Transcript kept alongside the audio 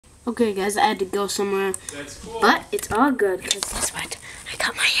Okay, guys, I had to go somewhere. That's cool. But it's all good, because guess what? I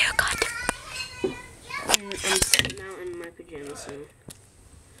got my hair cut. And I'm sitting out in my pajamas now.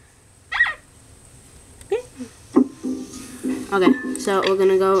 Okay, so we're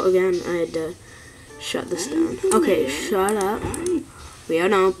gonna go again. I had to shut this down. Okay, shut up. We are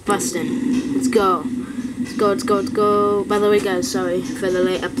now busting. Let's go. Let's go, let's go, let's go. By the way, guys, sorry for the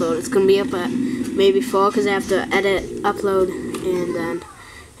late upload. It's gonna be up at maybe 4 because I have to edit, upload, and then it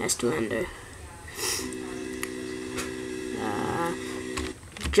has to render.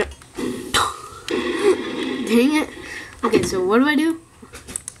 Dang it. Okay, so what do?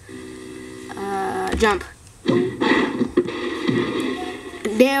 Jump.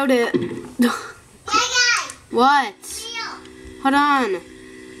 Nailed it. What? Hold on.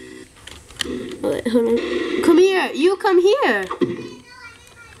 Wait, hold on. Come here. You come here.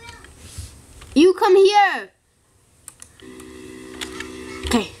 You come here.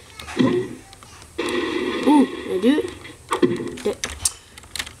 Okay. Ooh, I do it.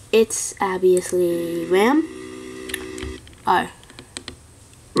 It's obviously Ram. R.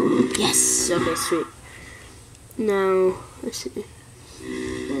 Yes. Okay, sweet. Now, let's see.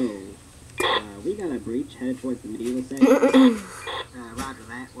 Whoa. We got a breach headed towards the medieval section. Roger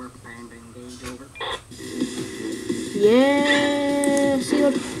that. We're preparing to engage over. Yeah,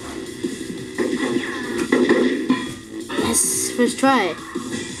 sealed. Yes, first try.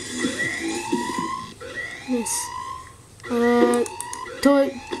 Yes.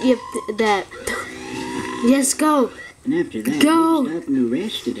 Yep, that. Yes, go. And after that, Go. we stopped and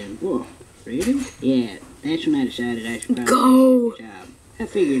arrested him. Whoa, really? Yeah, that's when I decided I should probably Go. do the job. I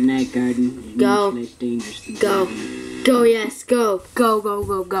figured night garden is Go. much less dangerous than Go. driving. Go, yes, go. Go, go,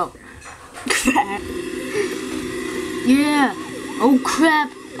 go, go. Crap. Yeah. Oh,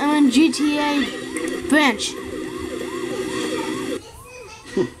 crap. I'm in GTA branch.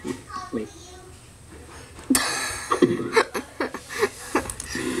 Wait.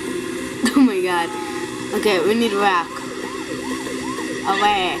 Oh my god. Okay, we need rock.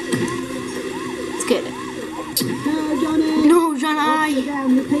 Away. Let's get it. No, Johnny! No, John, I.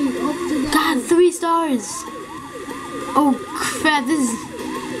 Down, repeat, up to down. God, 3 stars. Oh crap, this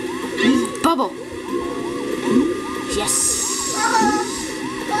is bubble. Yes.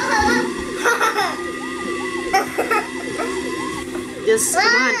 Just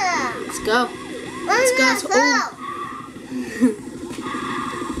come on. Let's go. Let's go. Oh.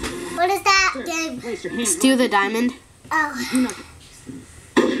 What is that game? Place your hand. Steal the diamond. Oh.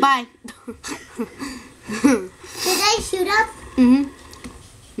 Bye. Did they shoot up?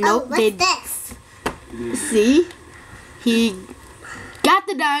 Nope, oh, they what's this? see. He got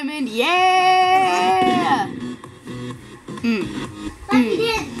the diamond. Yeah.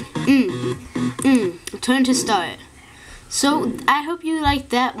 Turn to start. So I hope you liked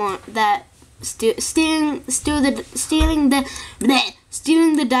that one. That stealing the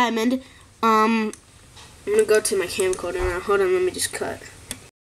diamond. I'm gonna go to my camcorder now. Hold on, let me just cut.